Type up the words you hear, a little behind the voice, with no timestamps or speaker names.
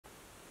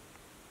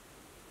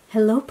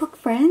Hello, book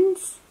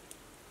friends.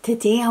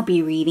 Today I'll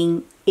be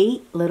reading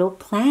 8 Little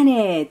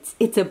Planets.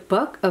 It's a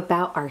book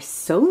about our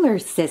solar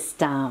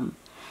system.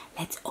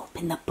 Let's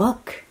open the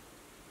book.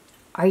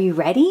 Are you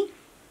ready?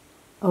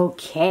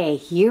 Okay,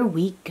 here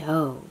we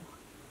go.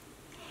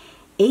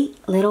 8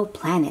 little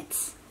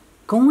planets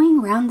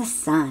going round the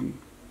sun.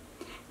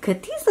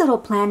 Could these little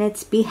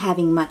planets be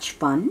having much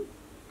fun?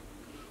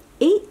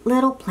 8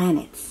 little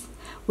planets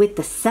with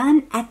the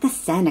sun at the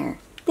center.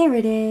 There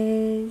it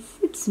is.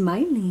 It's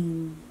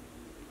smiling.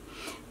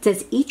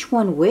 Does each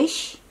one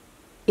wish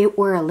it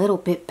were a little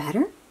bit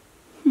better?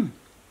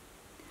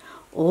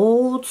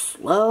 Old,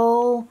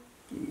 slow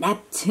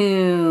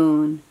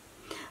Neptune.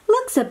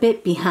 Looks a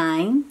bit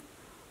behind.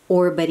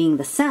 Orbiting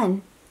the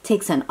sun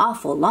takes an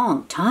awful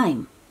long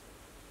time.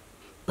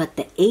 But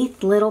the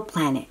 8th little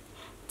planet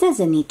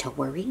doesn't need to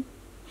worry.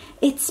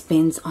 It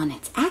spins on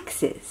its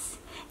axis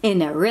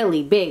in a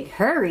really big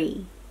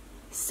hurry.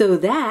 So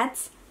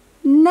that's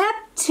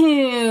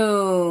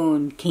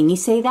Neptune. Can you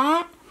say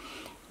that?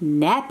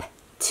 Neptune.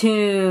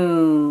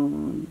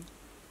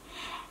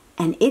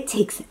 And it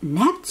takes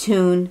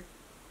Neptune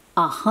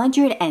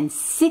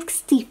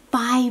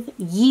 165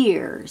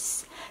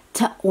 years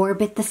to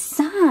orbit the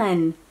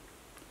sun.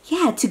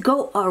 Yeah, to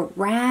go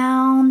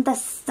around the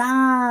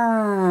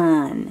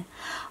sun.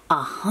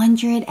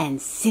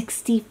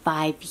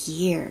 165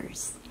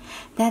 years.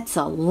 That's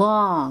a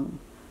long,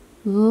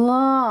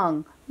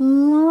 long,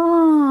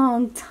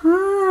 long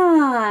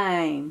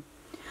time.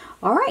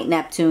 All right,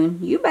 Neptune,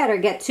 you better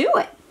get to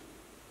it.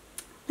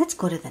 Let's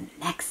go to the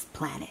next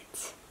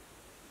planet.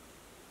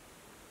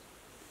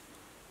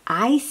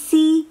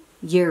 Icy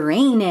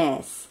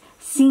Uranus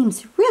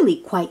seems really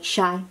quite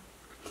shy.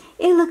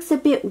 It looks a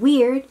bit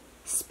weird,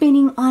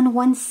 spinning on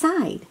one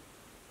side.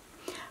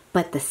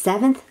 But the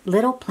 7th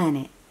little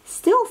planet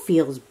still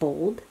feels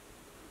bold.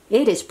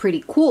 It is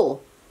pretty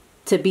cool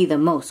to be the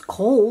most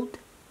cold.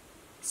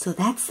 So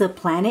that's the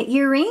planet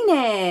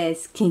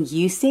Uranus. Can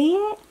you say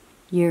it?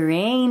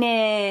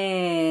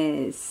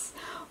 Uranus.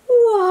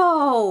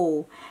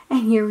 Whoa!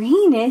 And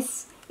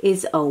Uranus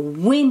is a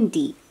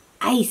windy,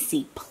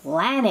 icy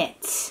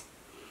planet.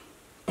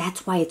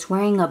 That's why it's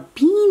wearing a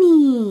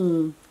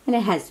beanie. And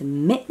it has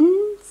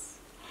mittens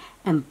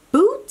and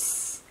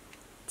boots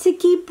to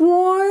keep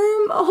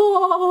warm.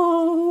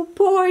 Oh,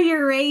 poor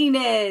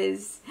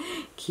Uranus.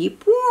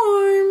 Keep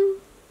warm.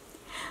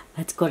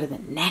 Let's go to the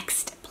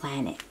next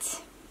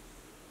planet.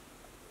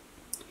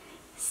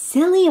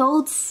 Silly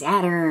old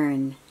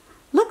Saturn.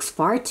 Looks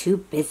far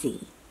too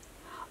busy.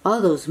 All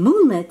those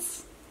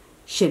moonlets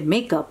should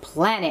make a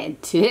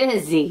planet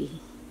dizzy.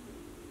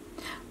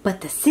 But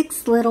the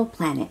 6th little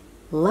planet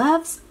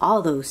loves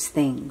all those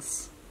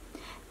things.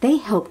 They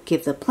help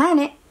give the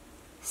planet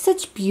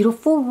such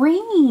beautiful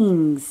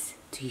rings.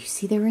 Do you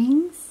see the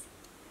rings?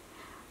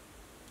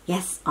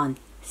 Yes, on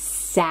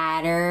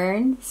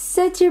Saturn.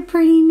 Such a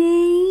pretty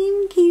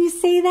name. Can you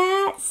say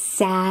that?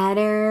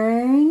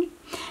 Saturn.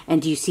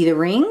 And do you see the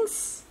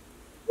rings?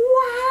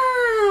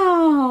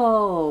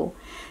 Wow!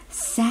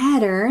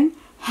 Saturn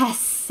has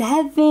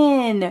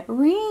 7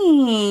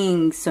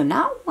 rings. So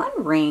not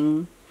 1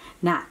 ring,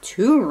 not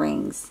 2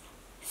 rings,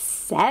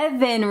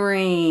 7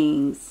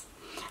 rings.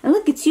 And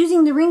look, it's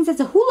using the rings as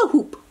a hula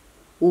hoop.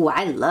 Ooh,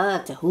 I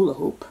love to hula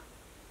hoop.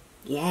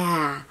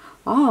 Yeah.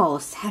 Oh,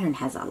 Saturn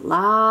has a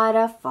lot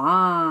of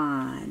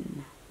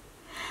fun.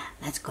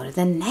 Let's go to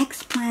the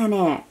next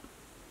planet.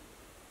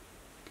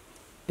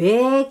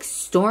 Big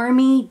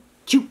stormy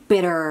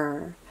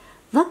Jupiter.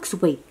 Looks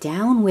weighed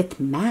down with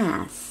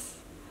mass.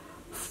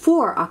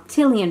 4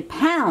 octillion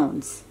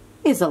pounds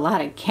is a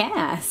lot of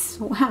gas.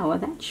 Wow,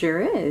 that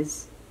sure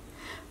is.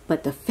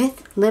 But the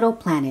 5th little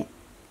planet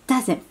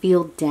doesn't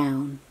feel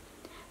down.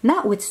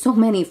 Not with so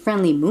many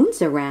friendly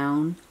moons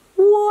around.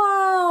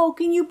 Whoa,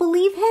 can you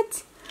believe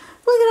it?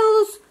 Look at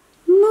all those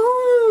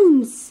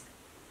moons.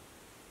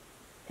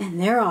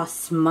 And they're all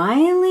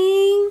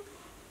smiling,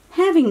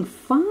 having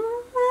fun.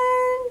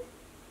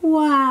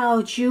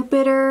 Wow,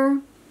 Jupiter.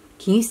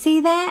 Can you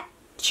say that?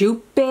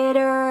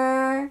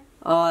 Jupiter.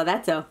 Oh,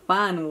 that's a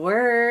fun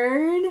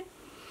word.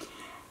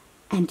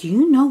 And do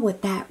you know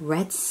what that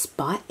red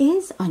spot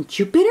is on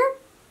Jupiter?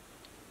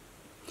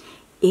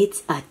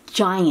 It's a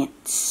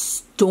giant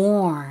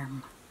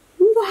storm.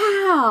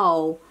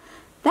 Wow,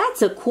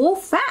 that's a cool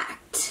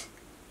fact.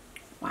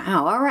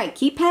 Wow, all right,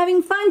 keep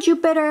having fun,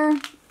 Jupiter.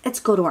 Let's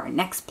go to our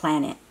next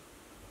planet.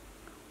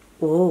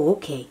 Oh,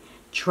 okay.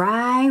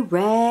 Try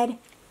red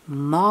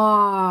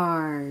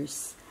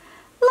Mars.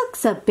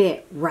 Looks a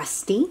bit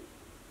rusty.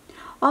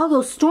 All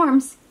those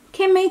storms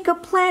can make a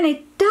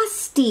planet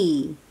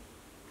dusty.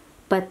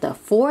 But the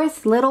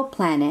 4th little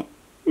planet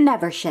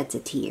never sheds a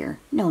tear.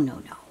 No, no,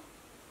 no.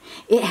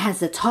 It has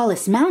the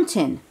tallest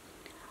mountain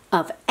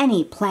of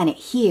any planet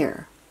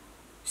here.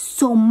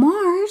 So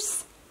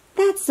Mars,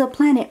 that's the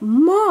planet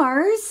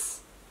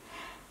Mars,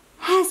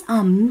 has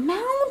a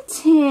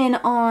mountain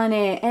on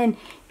it. And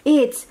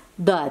it's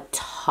the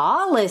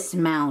tallest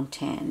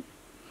mountain.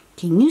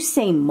 Can you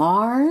say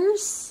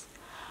Mars?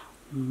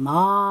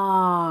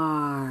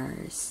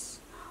 Mars.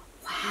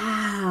 Wow.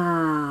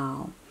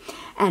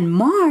 And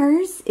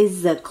Mars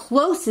is the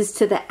closest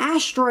to the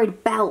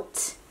asteroid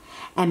belt.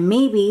 And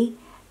maybe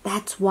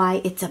that's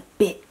why it's a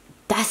bit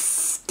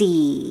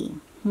dusty.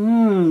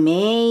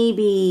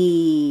 Maybe.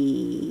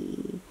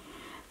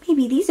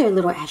 Maybe these are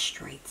little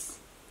asteroids.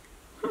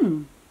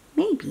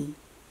 Maybe.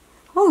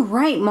 All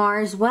right,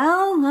 Mars.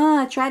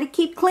 Well, try to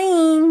keep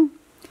clean.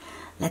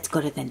 Let's go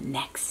to the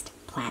next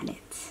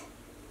planet.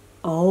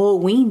 Oh,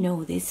 we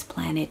know this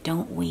planet,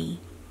 don't we?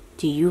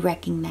 Do you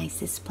recognize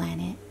this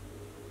planet?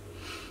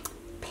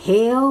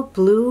 Pale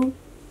blue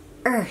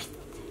Earth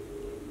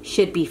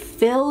should be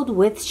filled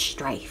with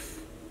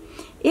strife.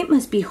 It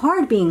must be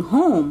hard being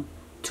home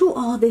to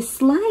all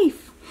this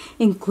life,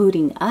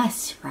 including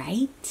us,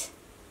 right?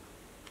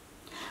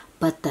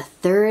 But the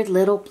third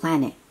little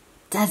planet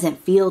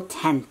doesn't feel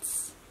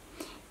tense.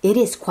 It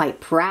is quite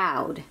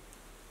proud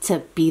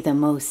to be the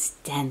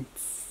most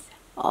dense.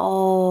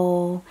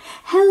 Oh,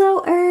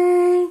 hello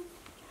Earth.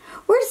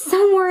 We're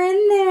somewhere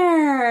in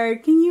there.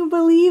 Can you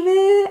believe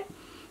it?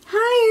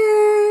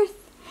 Hi Earth.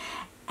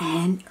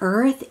 And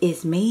Earth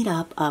is made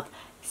up of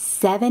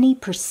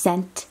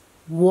 70%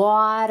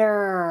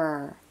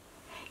 water.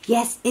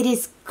 Yes, it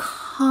is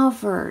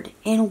covered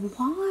in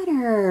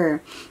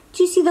water.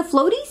 Do you see the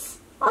floaties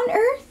on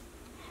Earth?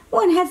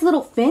 One has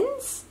little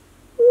fins.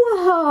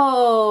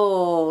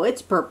 Whoa,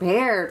 it's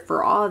prepared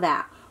for all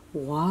that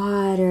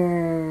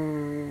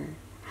water.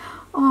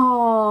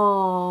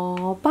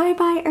 Oh,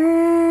 bye-bye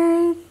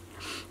Earth.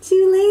 See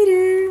you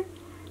later.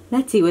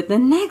 Let's see what the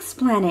next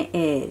planet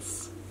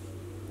is.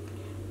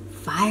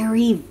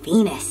 Fiery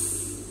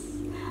Venus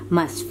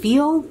must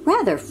feel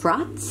rather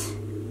fraught.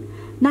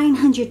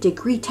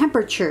 900-degree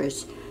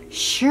temperatures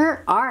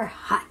sure are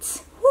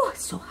hot. Whew,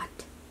 so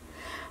hot.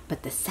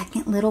 But the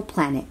second little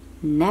planet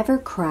never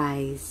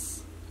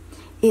cries.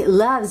 It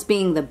loves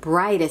being the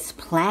brightest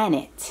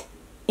planet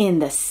in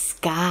the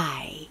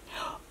sky.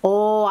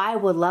 Oh, I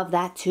would love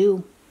that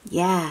too.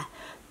 Yeah,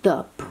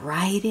 the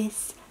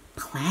brightest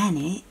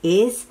planet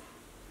is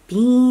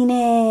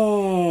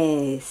Venus.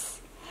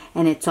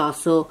 And it's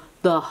also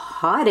the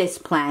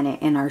hottest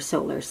planet in our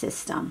solar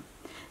system.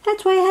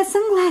 That's why it has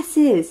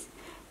sunglasses.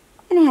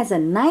 And it has a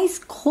nice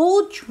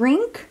cold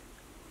drink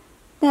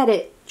that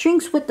it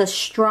drinks with a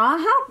straw.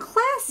 How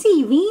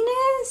classy,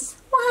 Venus.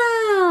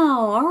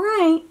 Wow. All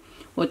right.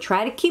 We'll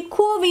try to keep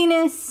cool,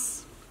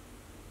 Venus.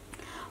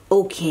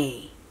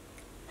 Okay.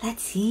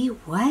 Let's see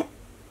what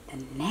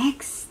the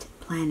next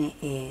planet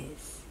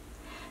is.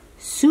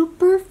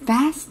 Super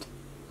fast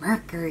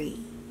Mercury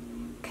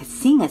could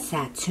sing a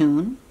sad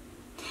tune.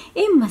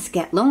 It must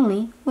get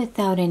lonely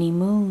without any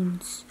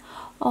moons.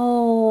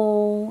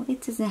 Oh,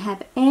 it doesn't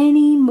have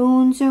any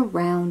moons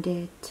around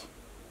it.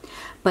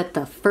 But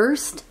the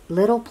first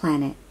little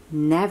planet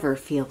never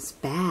feels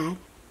bad.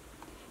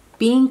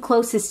 Being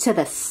closest to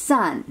the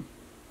sun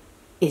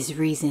is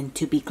reason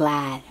to be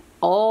glad.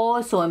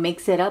 Oh, so it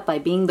makes it up by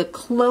being the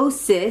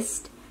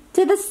closest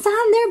to the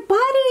sun. They're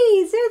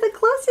buddies. They're the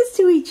closest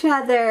to each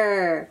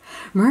other.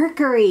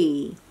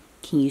 Mercury.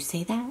 Can you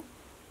say that?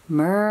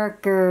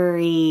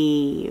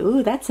 Mercury.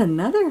 Ooh, that's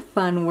another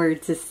fun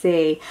word to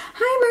say.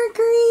 Hi,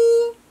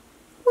 Mercury.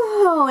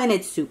 Whoa, and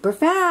it's super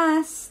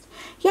fast.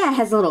 Yeah, it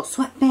has a little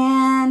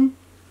sweatband.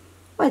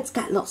 Oh, it's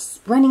got little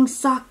running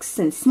socks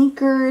and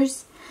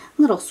sneakers.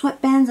 Little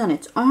sweatbands on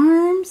its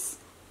arms.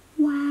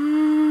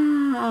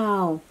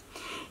 Wow.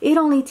 It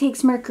only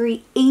takes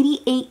Mercury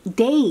 88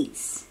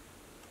 days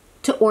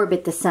to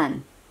orbit the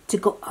sun, to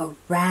go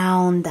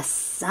around the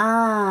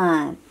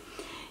sun.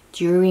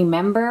 Do you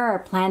remember our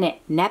planet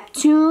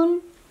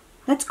Neptune?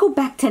 Let's go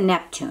back to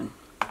Neptune.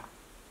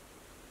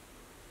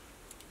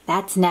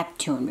 That's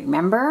Neptune,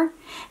 remember?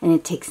 And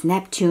it takes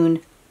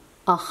Neptune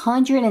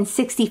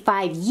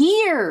 165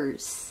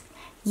 years.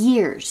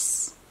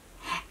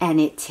 And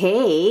it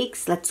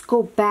takes, let's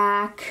go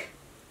back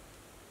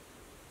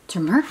to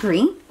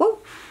Mercury. Whoa.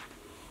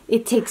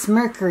 It takes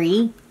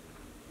Mercury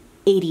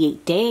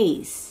 88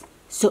 days.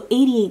 So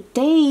 88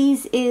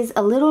 days is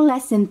a little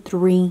less than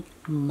 3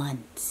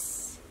 months.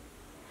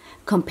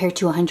 Compared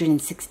to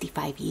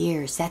 165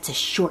 years. That's a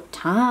short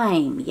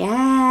time.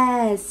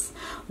 Yes.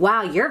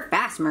 Wow, you're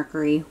fast,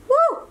 Mercury.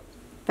 Woo!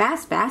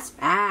 Fast, fast,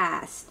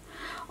 fast.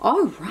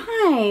 All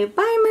right.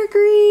 Bye,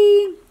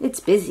 Mercury. It's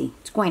busy.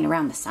 It's going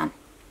around the sun.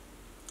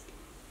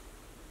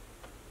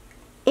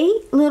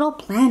 8 little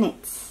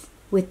planets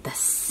with the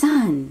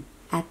sun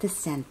at the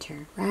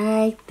center.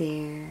 Right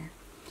there.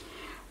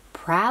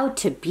 Proud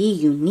to be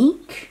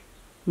unique.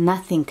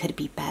 Nothing could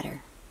be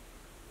better.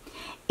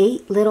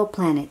 8 little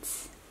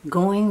planets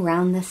going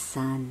round the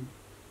sun,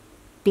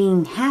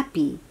 being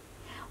happy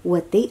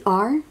what they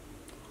are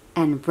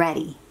and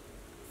ready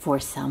for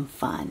some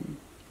fun.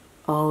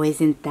 Oh,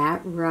 isn't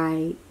that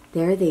right?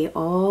 There they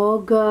all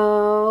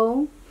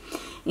go,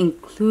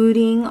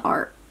 including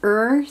our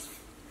Earth,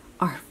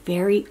 our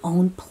very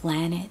own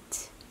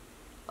planet.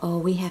 Oh,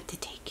 we have to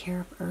take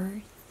care of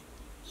Earth.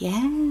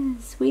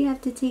 Yes, we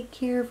have to take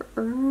care of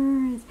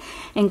Earth.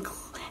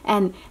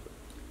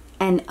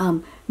 And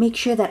make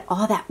sure that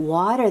all that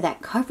water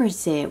that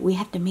covers it, we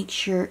have to make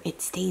sure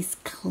it stays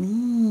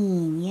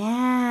clean.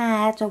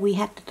 Yeah, that's why we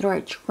have to throw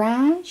our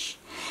trash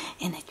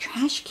in the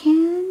trash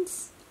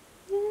cans.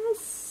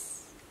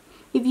 Yes.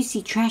 If you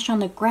see trash on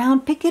the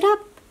ground, pick it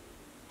up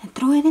and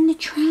throw it in the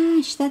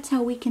trash. That's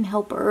how we can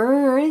help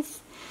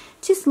Earth.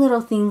 Just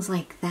little things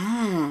like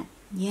that.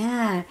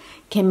 Yeah,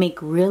 can make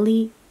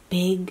really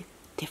big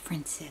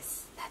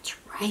differences. That's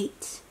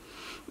right.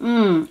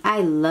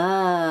 I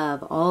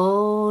love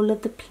all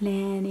of the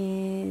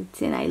planets,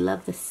 and I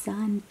love the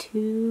sun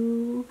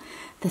too.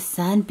 The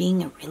sun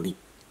being a really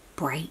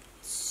bright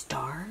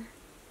star.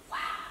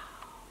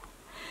 Wow.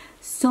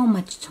 So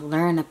much to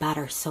learn about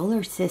our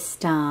solar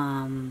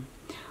system.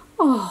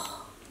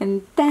 Oh,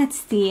 and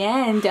that's the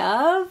end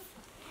of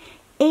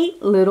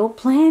 8 Little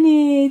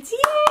Planets. Yay!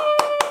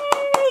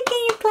 Can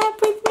you clap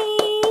with me?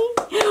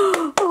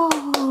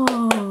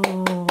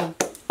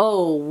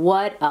 Oh,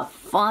 what a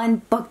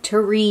fun book to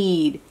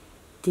read.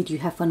 Did you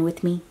have fun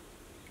with me?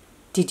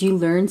 Did you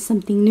learn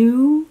something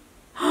new?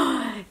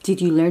 Did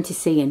you learn to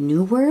say a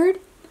new word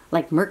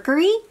like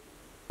Mercury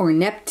or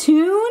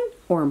Neptune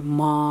or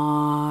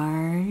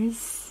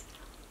Mars?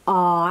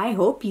 Oh, I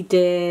hope you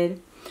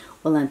did.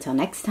 Well, until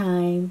next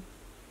time,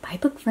 bye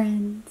book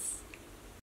friends.